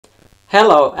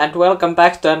Hello and welcome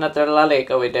back to another La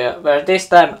Liga video, where this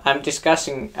time I'm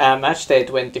discussing Matchday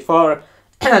 24,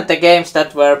 the games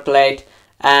that were played,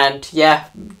 and yeah,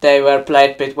 they were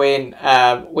played between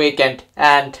weekend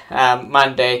and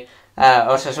Monday.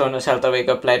 Osasuna Celta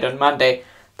Vigo played on Monday.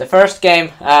 The first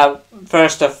game,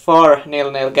 first of 4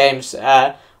 0-0 games,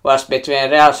 was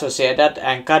between Real Sociedad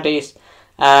and Cadiz.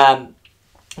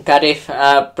 Cadiz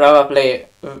probably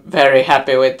very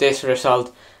happy with this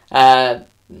result.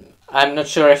 I'm not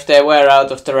sure if they were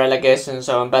out of the relegation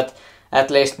zone, but at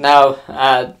least now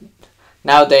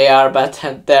they are.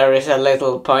 But there is a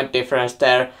little point difference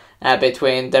there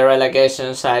between the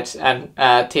relegation sides and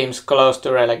teams close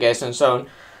to relegation zone.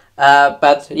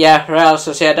 But yeah, Real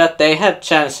Sociedad, they had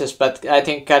chances, but I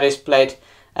think Cadiz played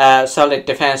a solid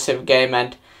defensive game,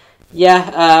 and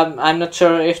yeah, I'm not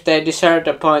sure if they deserved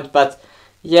a point, but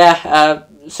yeah,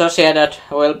 Sociedad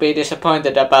will be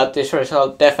disappointed about this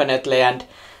result definitely, and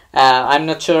I'm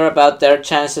not sure about their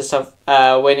chances of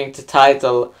winning the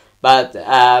title, but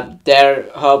their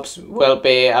hopes will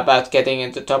be about getting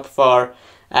into top 4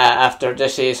 after the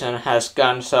season has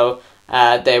gone, so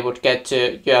they would get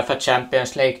to UEFA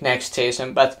Champions League next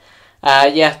season. But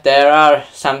yeah, there are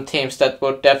some teams that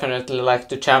would definitely like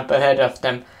to jump ahead of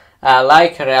them,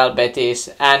 like Real Betis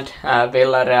and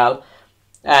Villarreal,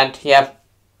 and yeah,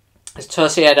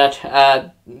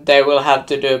 Sociedad, they will have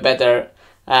to do better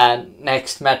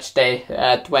next match day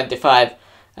 25.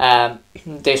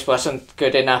 This wasn't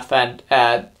good enough, and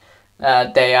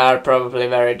they are probably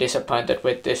very disappointed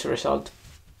with this result.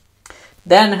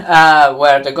 Then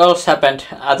where the goals happened,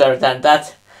 other than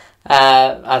that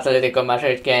Atletico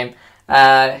Madrid game,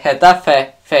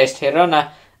 Getafe faced Girona.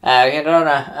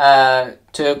 Girona,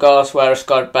 2 goals were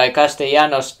scored by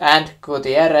Castellanos and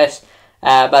Gutierrez,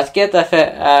 but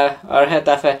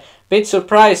Getafe, bit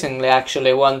surprisingly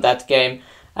actually won that game.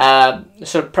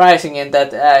 Surprising in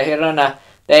that Girona,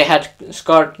 they had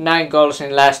scored 9 goals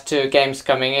in last 2 games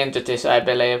coming into this, I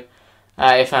believe,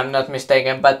 if I'm not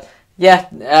mistaken. But yeah,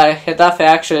 Getafe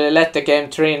actually led the game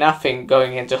 3-0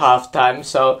 going into halftime.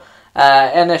 So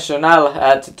Enes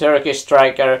Ünal, the Turkish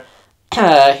striker,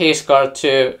 he scored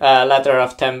 2, latter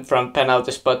of them from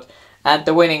penalty spot, and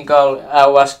the winning goal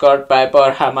was scored by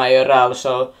Borja Mayoral.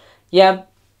 So yeah,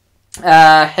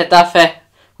 Getafe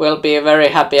will be very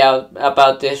happy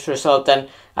about this result, and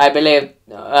I believe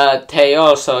they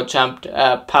also jumped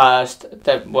past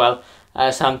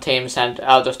some teams and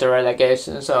out of the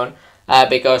relegation zone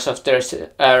because of this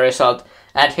result.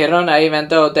 And Girona, even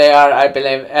though they are, I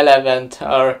believe, 11th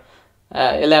or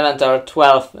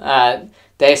 12th,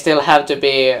 they still have to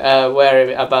be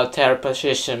wary about their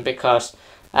position, because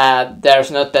there's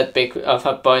not that big of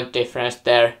a point difference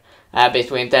there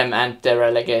between them and the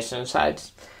relegation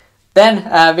sides. Then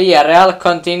Villarreal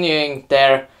continuing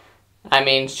their,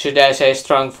 should I say,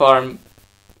 strong form.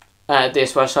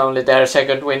 This was only their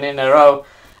 2nd win in a row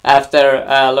after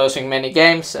losing many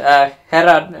games.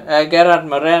 Gerard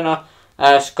Moreno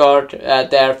scored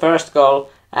their 1st goal,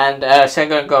 and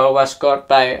 2nd goal was scored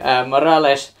by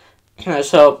Morales.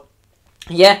 So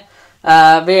yeah,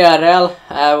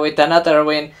 Villarreal with another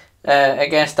win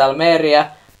against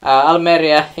Almeria.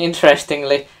 Almeria,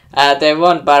 interestingly, they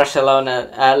won Barcelona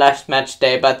last match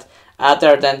day, but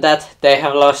other than that, they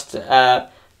have lost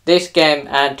this game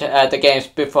and the games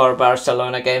before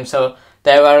Barcelona game, so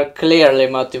they were clearly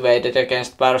motivated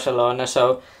against Barcelona.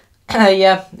 So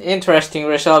yeah, interesting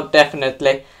result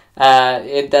definitely.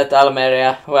 In that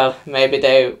Almeria, well, maybe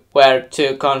they were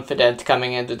too confident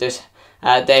coming into this.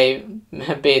 They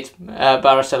beat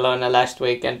Barcelona last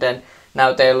week, and then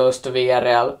now they lose to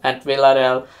Villarreal. And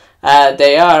Villarreal,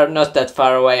 they are not that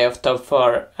far away of top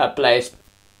 4 place.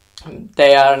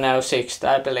 They are now 6th,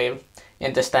 I believe,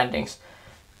 in the standings.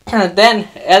 Then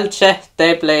Elche,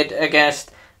 they played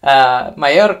against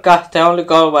Mallorca. The only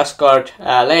goal was scored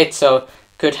late, so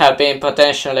could have been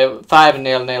potentially 5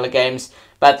 0-0 games.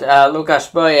 But Lucas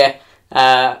Boye,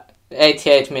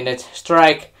 88-minute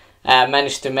strike,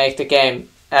 managed to make the game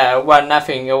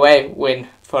 1-0 away win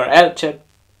for Elche.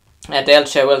 And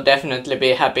Elche will definitely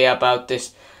be happy about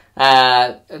this.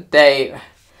 They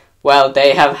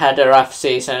have had a rough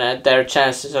season, and their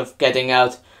chances of getting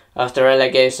out of the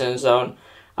relegation zone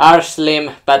are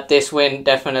slim, but this win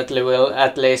definitely will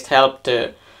at least help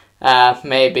to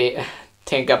maybe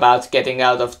think about getting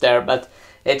out of there, but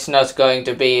it's not going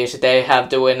to be easy. They have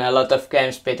to win a lot of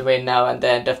games between now and the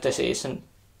end of the season.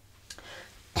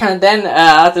 And then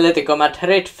Atletico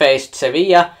Madrid faced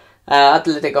Sevilla.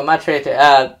 Atletico Madrid,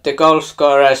 the goal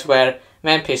scorers were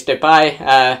Memphis Depay.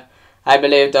 I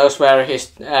believe those were his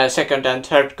 2nd and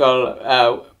 3rd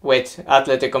goal with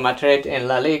Atletico Madrid in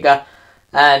La Liga.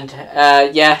 And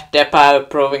yeah, Depay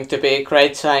proving to be a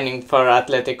great signing for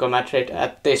Atletico Madrid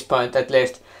at this point at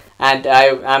least. And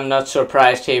I'm not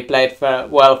surprised he played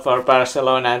well for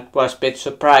Barcelona and was a bit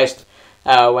surprised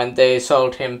when they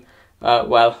sold him.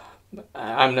 Well,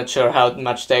 I'm not sure how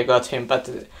much they got him, but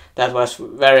that was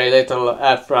very little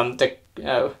from the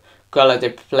quality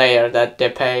player that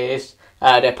Depay is.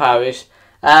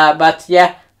 But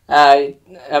yeah,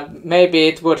 maybe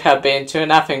it would have been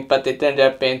 2-0, but it ended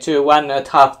up being 2-1 at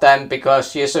halftime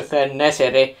because Youssef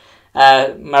El-Nesyri,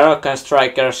 Moroccan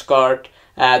striker, scored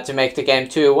to make the game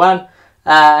 2-1.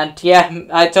 And yeah,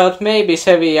 I thought maybe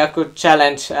Sevilla could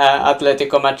challenge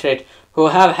Atletico Madrid, who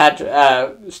have had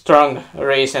strong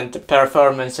recent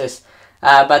performances.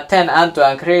 But then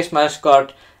Antoine Griezmann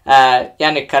scored,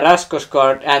 Yannick Carrasco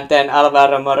scored, and then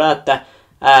Alvaro Morata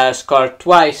scored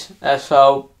twice.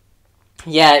 So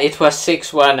yeah, it was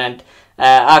 6-1 and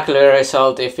ugly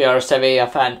result if you're a Sevilla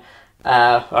fan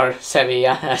or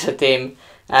Sevilla as a team.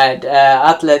 And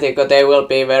Atletico, they will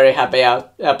be very happy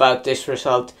about this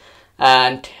result.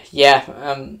 And yeah,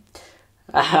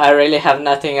 I really have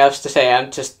nothing else to say.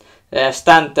 I'm just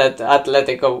stunned that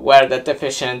Atletico were that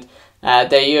efficient.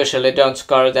 They usually don't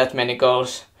score that many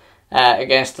goals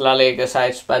against La Liga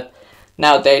sides, but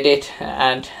now they did,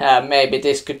 and maybe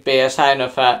this could be a sign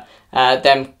of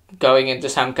them going into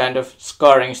some kind of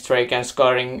scoring streak and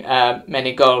scoring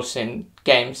many goals in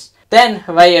games. Then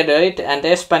Valladolid and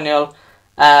Espanyol.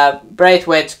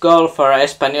 Braithwaite's goal for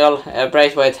Espanyol.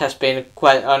 Braithwaite has been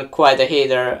quite a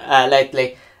heater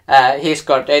lately. He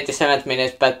scored 87th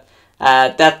minute, but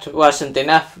that wasn't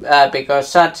enough because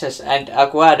Sanchez and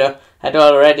Aguado had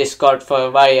already scored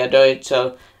for Valladolid,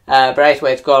 so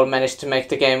Braithwaite's goal managed to make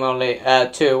the game only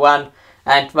 2-1.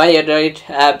 And Valladolid,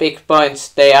 big points,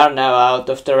 they are now out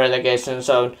of the relegation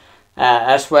zone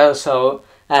as well, so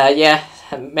yeah,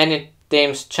 many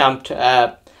teams jumped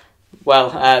off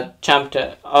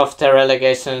the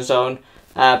relegation zone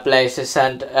places,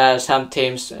 and some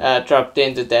teams dropped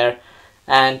into there.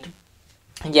 And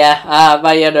yeah,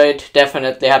 Valladolid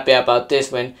definitely happy about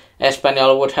this win.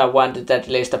 Espanyol would have wanted at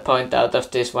least a point out of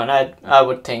this one, I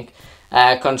would think,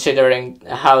 considering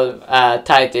how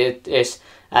tight it is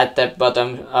at the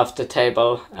bottom of the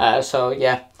table. So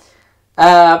yeah,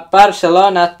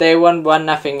 Barcelona, they won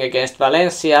 1-0 against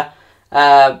Valencia.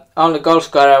 Only goal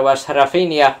scorer was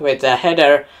Rafinha with a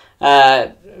header,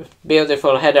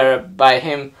 beautiful header by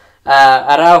him.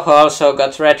 Araujo also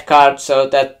got red card, so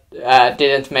that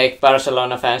didn't make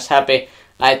Barcelona fans happy.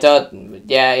 I thought,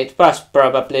 yeah, it was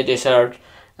probably deserved.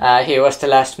 He was the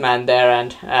last man there,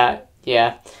 and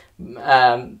yeah,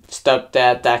 stopped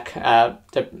the attack.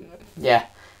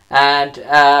 And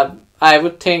I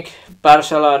would think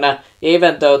Barcelona,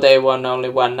 even though they won only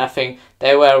 1-0,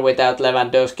 they were without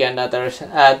Lewandowski and others.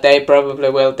 They probably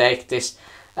will take this.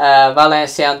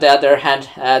 Valencia, on the other hand,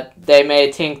 they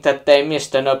may think that they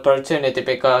missed an opportunity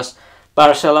because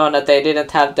Barcelona, they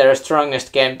didn't have their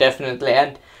strongest game definitely,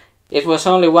 and it was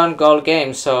only 1-goal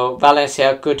game, so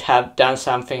Valencia could have done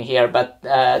something here, but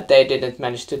they didn't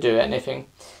manage to do anything.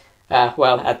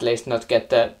 Well, at least not get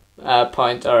the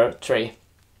point or 3.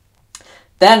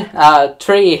 Then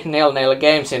 3 0-0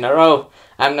 games in a row.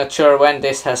 I'm not sure when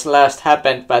this has last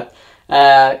happened, but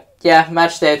yeah,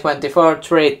 matchday 24,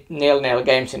 3 0-0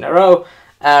 games in a row.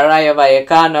 Rayo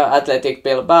Vallecano, Athletic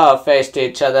Bilbao faced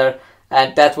each other,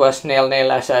 and that was 0-0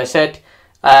 as I said.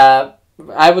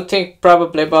 I would think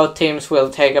probably both teams will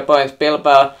take a point.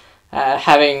 Bilbao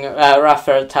having a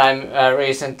rougher time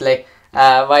recently.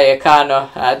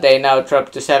 Vallecano, they now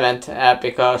dropped to 7th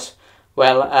because,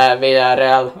 well,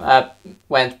 Villarreal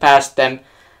went past them.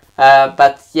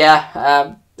 But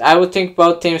yeah, I would think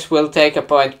both teams will take a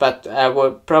point, but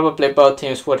probably both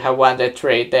teams would have won the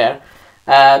 3 there.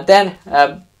 Then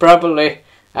probably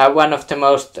one of the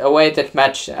most awaited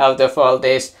match out of all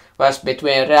these was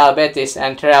between Real Betis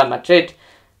and Real Madrid.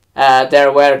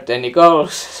 There weren't any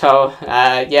goals, so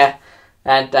yeah,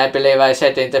 and I believe I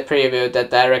said in the preview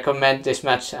that I recommend this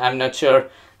match. I'm not sure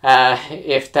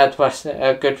if that was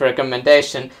a good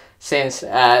recommendation, since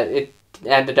it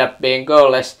ended up being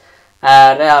goalless.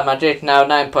 Real Madrid now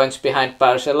 9 points behind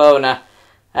Barcelona.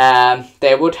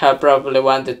 They would have probably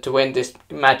wanted to win this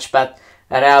match, but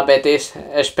Real Betis,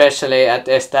 especially at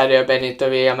Estadio Benito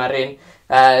Villamarin,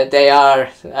 they are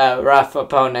a rough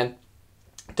opponent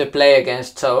to play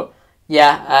against. So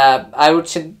yeah, I would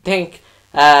think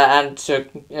and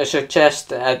suggest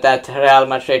that Real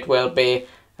Madrid will be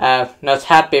not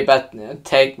happy, but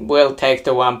will take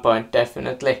the 1 point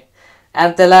definitely.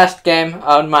 And the last game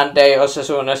on Monday,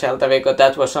 Osasuna Celta Vigo,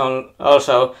 that was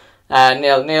also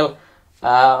 0-0.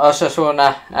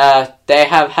 Osasuna, they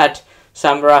have had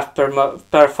some rough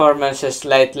performances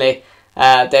lately.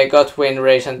 They got win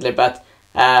recently, but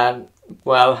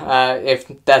if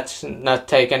that's not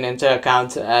taken into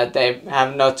account, they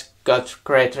have not got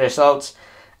great results.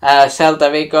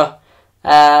 Celta Vigo,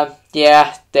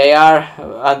 they are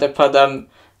on the bottom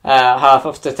half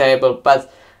of the table,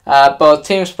 but both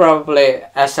teams probably,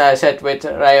 as I said, with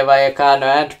Rayo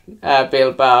Vallecano and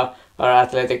Bilbao or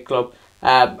Athletic Club,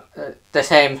 the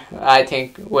same I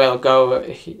think will go,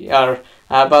 or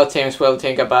both teams will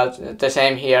think about the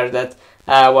same here, that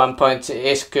 1 point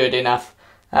is good enough.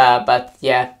 Let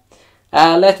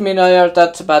me know your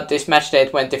thoughts about this Matchday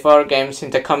 24 games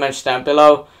in the comments down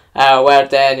below. Were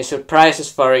there any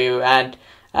surprises for you, and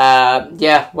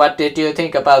what did you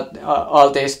think about all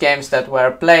these games that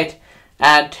were played?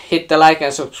 And hit the like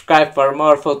and subscribe for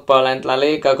more football and La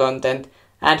Liga content,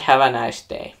 and have a nice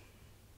day.